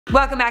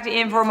Welcome back to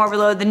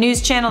InformOverload, the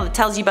news channel that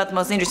tells you about the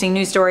most interesting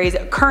news stories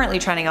currently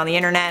trending on the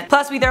internet.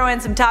 Plus we throw in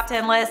some top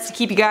 10 lists to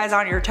keep you guys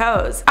on your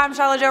toes. I'm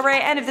Charlotte Jobre,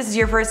 and if this is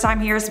your first time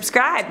here,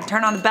 subscribe,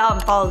 turn on the bell,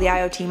 and follow the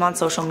IO team on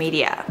social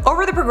media.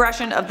 Over the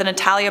progression of the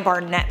Natalia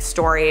Barnett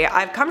story,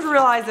 I've come to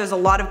realize there's a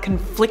lot of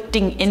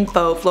conflicting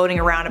info floating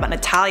around about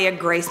Natalia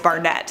Grace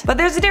Barnett. But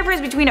there's a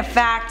difference between a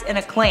fact and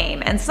a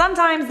claim, and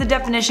sometimes the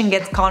definition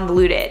gets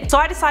convoluted. So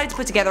I decided to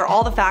put together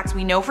all the facts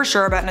we know for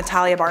sure about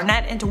Natalia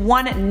Barnett into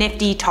one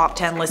nifty top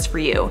 10 list for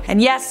you.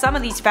 And yes, some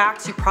of these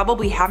facts you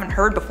probably haven't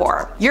heard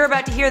before. You're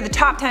about to hear the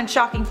top 10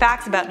 shocking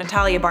facts about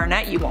Natalia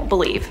Barnett you won't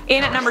believe.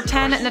 In at number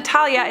 10,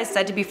 Natalia is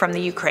said to be from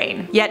the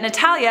Ukraine. Yet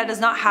Natalia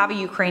does not have a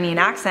Ukrainian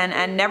accent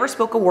and never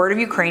spoke a word of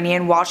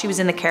Ukrainian while she was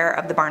in the care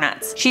of the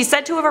Barnetts. She's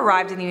said to have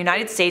arrived in the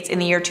United States in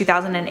the year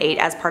 2008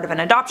 as part of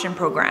an adoption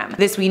program.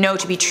 This we know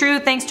to be true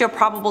thanks to a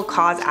probable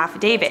cause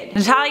affidavit.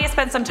 Natalia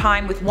spent some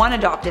time with one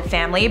adoptive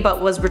family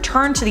but was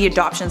returned to the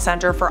adoption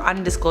center for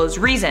undisclosed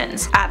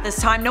reasons. At this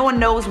time, no one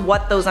knows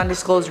what those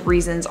undisclosed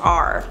reasons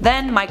are.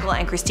 Then Michael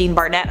and Kristine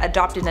Barnett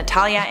adopted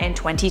Natalia in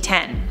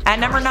 2010. At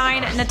number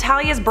 9,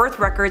 Natalia's birth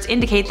records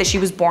indicate that she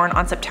was born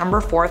on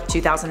September 4th,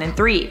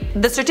 2003.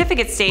 The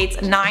certificate states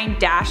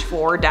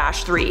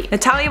 9-4-3.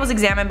 Natalia was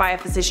examined by a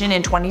physician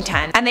in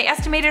 2010 and they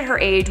estimated her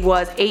age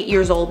was 8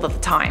 years old at the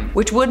time,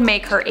 which would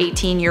make her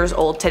 18 years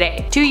old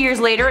today. 2 years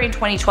later, in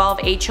 2012,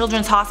 a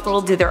children's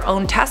hospital did their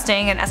own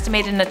testing and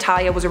estimated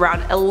Natalia was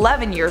around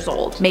 11 years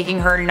old, making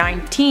her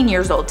 19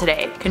 years old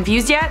today.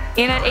 Confused yet?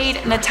 In at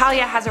 8,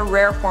 Natalia has a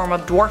rare form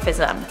of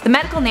dwarfism. The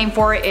medical name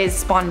for it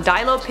is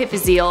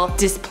spondylopiphyseal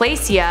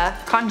dysplasia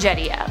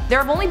congenita. There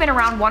have only been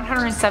around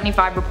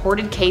 175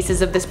 reported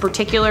cases of this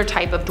particular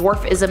type of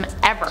dwarfism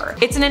ever.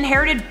 It's an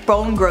inherited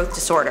bone growth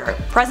disorder,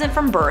 present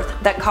from birth,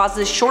 that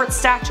causes short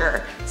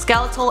stature,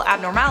 skeletal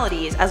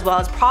abnormalities, as well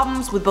as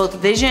problems with both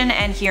vision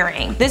and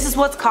hearing. This is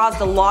what's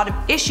caused a lot of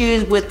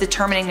issues with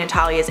determining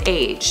Natalia's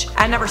age.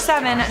 At number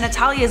 7,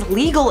 Natalia's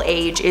legal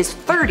age is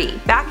 30.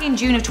 Back in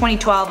June of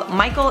 2012,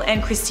 Michael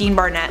and Kristine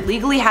Barnett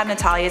legally had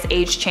Natalia's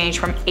age changed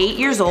from 8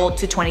 years old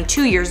to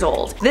 22 years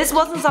old. This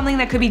wasn't something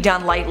that could be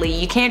done lightly.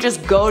 You can't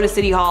just go to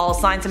City Hall,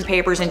 sign some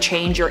papers, and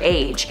change your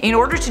age. In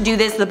order to do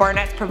this, the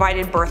Barnetts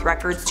provided birth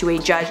records to a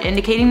judge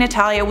indicating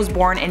Natalia was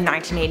born in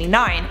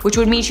 1989, which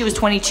would mean she was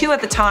 22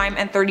 at the time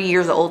and 30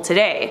 years old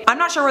today. I'm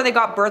not sure where they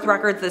got birth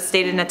records that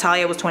stated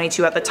Natalia was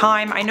 22 at the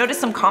time. I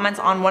noticed some comments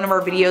on one of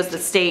our videos that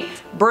state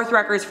birth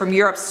records from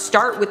Europe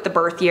start with the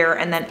birth year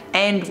and then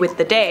end with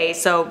the day,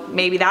 so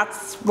maybe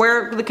that's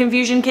where the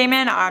confusion came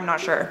in. I'm not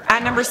sure.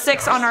 At number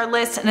 6 on our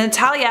list,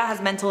 Natalia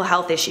has mental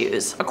health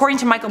issues. According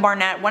to Michael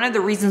Barnett, one of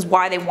the reasons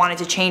why they wanted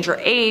to change her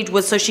age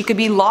was so she could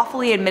be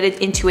lawfully admitted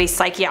into a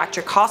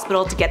psychiatric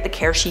hospital to get the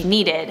care she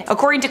needed.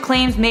 According to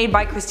claims made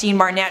by Kristine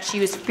Barnett, she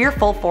was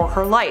fearful for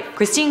her life.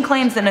 Kristine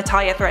claims that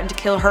Natalia threatened to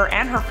kill her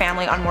and her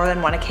family on more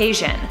than one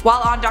occasion.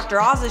 While on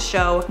Dr. Oz's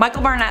show,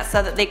 Michael Barnett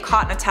said that they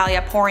caught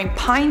Natalia pouring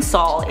pine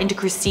sol into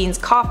Kristine's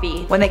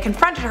coffee. When they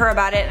confronted her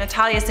about it,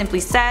 Natalia simply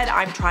said,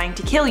 "I'm trying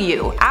to kill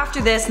you."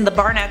 After this, the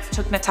Barnetts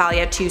took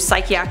Natalia to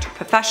psychiatric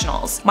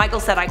professionals. Michael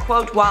said, I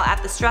quote, "While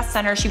at the stress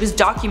center, she was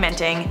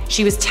documenting,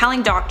 she was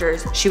telling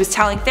doctors, she was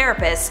telling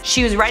therapists,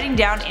 she was writing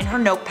down in her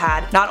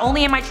notepad, not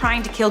only am I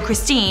trying to kill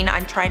Kristine,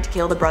 I'm trying to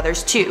kill the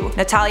brothers too."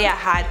 Natalia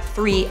had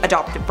 3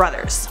 adopted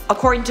brothers.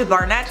 According to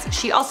Barnett,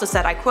 she also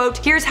said, I quote,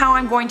 "Here's how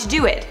I'm going to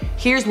do it.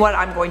 Here's what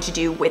I'm going to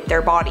do with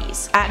their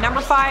bodies." At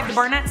number 5, the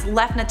Barnetts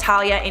left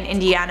Natalia in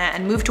Indiana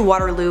and moved to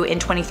Waterloo in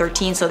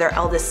 2013 so their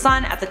eldest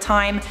son, at the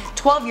time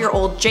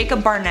 12-year-old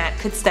Jacob Barnett,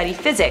 could study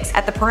physics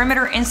at the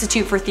Perimeter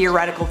Institute for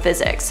Theoretical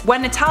Physics.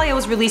 When Natalia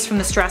was released from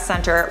the stress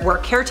center, where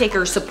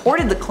caretakers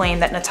supported the claim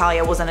that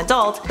Natalia was an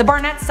adult, the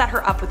Barnetts set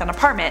her up with an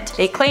apartment.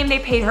 They claimed they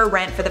paid her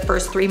rent for the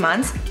first 3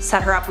 months,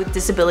 set her up with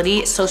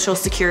disability, social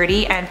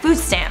security, and food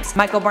stamps.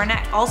 Michael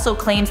Barnett also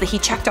claims that he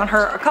checked on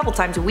her a couple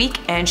times a week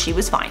and she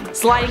was fine.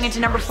 Sliding into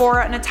number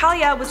 4,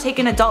 Natalia was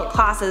taking adult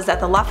classes at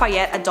the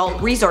Lafayette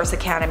Adult Resource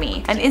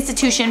Academy, an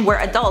institution where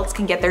adults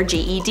can get their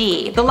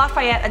GED. The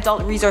Lafayette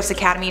Adult Resource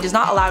Academy does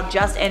not allow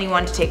just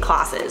anyone to take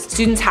classes.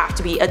 Students have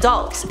to be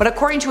adults. But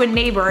according to a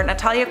neighbor,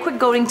 Natalia quit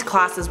going to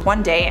classes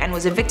one day and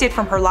was evicted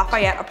from her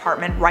Lafayette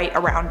apartment right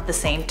around the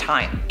same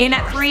time. In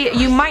at 3,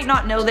 you might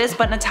not know this,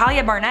 but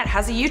Natalia Barnett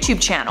has a YouTube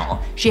channel.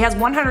 She has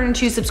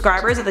 102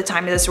 subscribers at the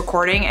time of this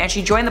recording, and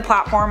she joined the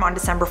platform on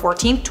December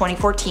 14th,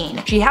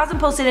 2014. She hasn't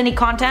posted any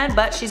content,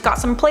 but she's got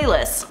some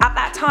playlists. At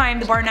that time,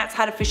 the Barnetts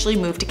had officially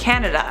moved to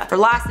Canada. Her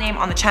last name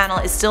on the channel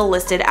is still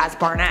listed as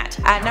Barnett.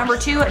 At number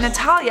 2,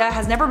 Natalia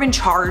has never been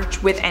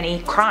charged with any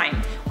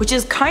crime, which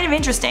is kind of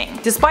interesting.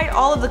 Despite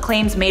all of the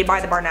claims made by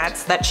the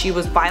Barnetts that she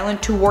was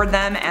violent toward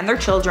them and their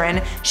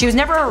children, she was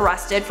never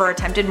arrested for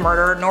attempted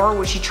murder, nor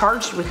was she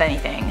charged with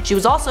anything. She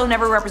was also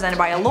never represented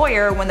by a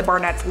lawyer when the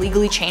Barnetts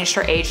legally changed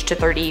her age to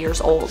 30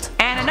 years old.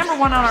 And at number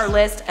 1 on our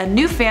list, a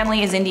new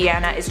family in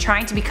Indiana is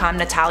trying to become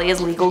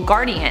Natalia's legal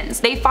guardians.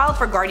 They filed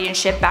for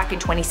guardianship back in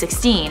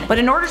 2016, but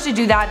in order to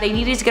do that they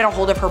needed to get a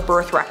hold of her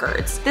birth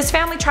records. This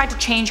family tried to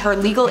change her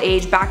legal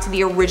age back to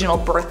the original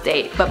birth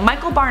date, but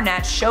Michael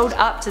Barnett showed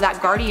up to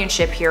that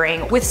guardianship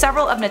hearing with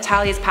several of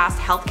Natalia's past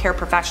healthcare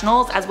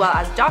professionals as well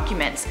as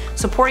documents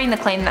supporting the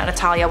claim that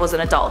Natalia was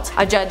an adult.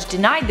 A judge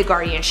denied the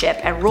guardianship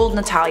and ruled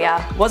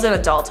Natalia was an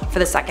adult for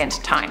the second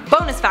time.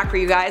 Bonus fact for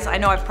you guys, I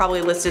know I've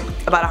probably listed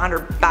about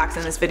 100 facts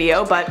in this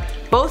video, but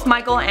both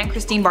Michael and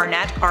Kristine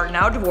Barnett are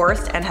now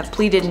divorced and have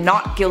pleaded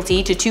not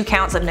guilty to 2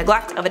 counts of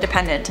neglect of a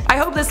dependent. I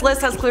hope this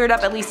list has cleared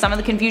up at least some of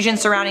the confusion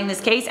surrounding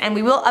this case, and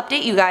we will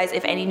update you guys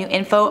if any new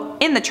info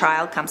in the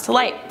trial comes to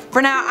light.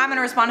 For now, I'm going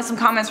to respond to some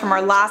comments from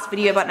our last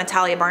video about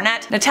Natalia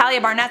Barnett.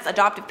 Natalia Barnett's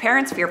adoptive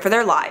parents fear for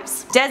their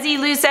lives. Desi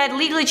Lou said,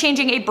 legally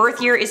changing a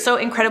birth year is so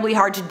incredibly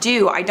hard to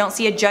do. I don't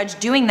see a judge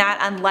doing that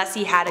unless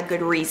he had a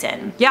good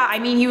reason. Yeah, I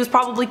mean, he was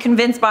probably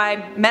convinced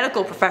by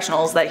medical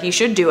professionals that he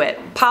should do it.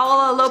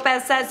 Paola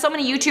Lopez said, so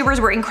many YouTubers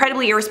were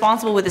incredibly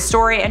irresponsible with the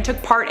story and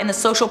took part in the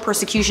social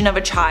persecution of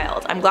a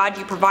child. I'm glad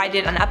you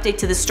provided an update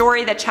to the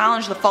story that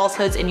challenged the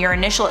falsehoods in your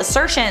initial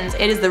assertions.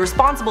 It is the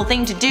responsible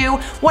thing to do.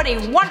 What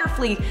a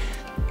wonderfully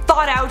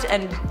thought out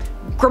and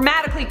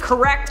grammatically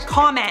correct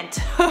comment.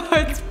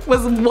 It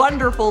was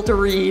wonderful to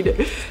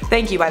read.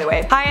 Thank you, by the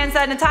way. Hyan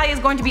said, Natalia is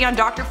going to be on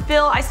Dr.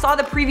 Phil. I saw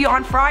the preview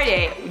on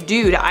Friday.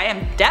 Dude, I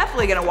am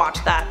definitely gonna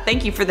watch that.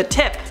 Thank you for the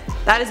tip.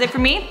 That is it for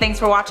me. Thanks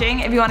for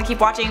watching. If you want to keep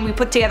watching, we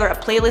put together a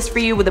playlist for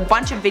you with a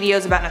bunch of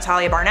videos about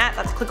Natalia Barnett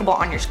that's clickable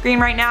on your screen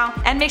right now.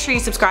 And make sure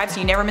you subscribe so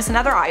you never miss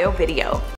another IO video.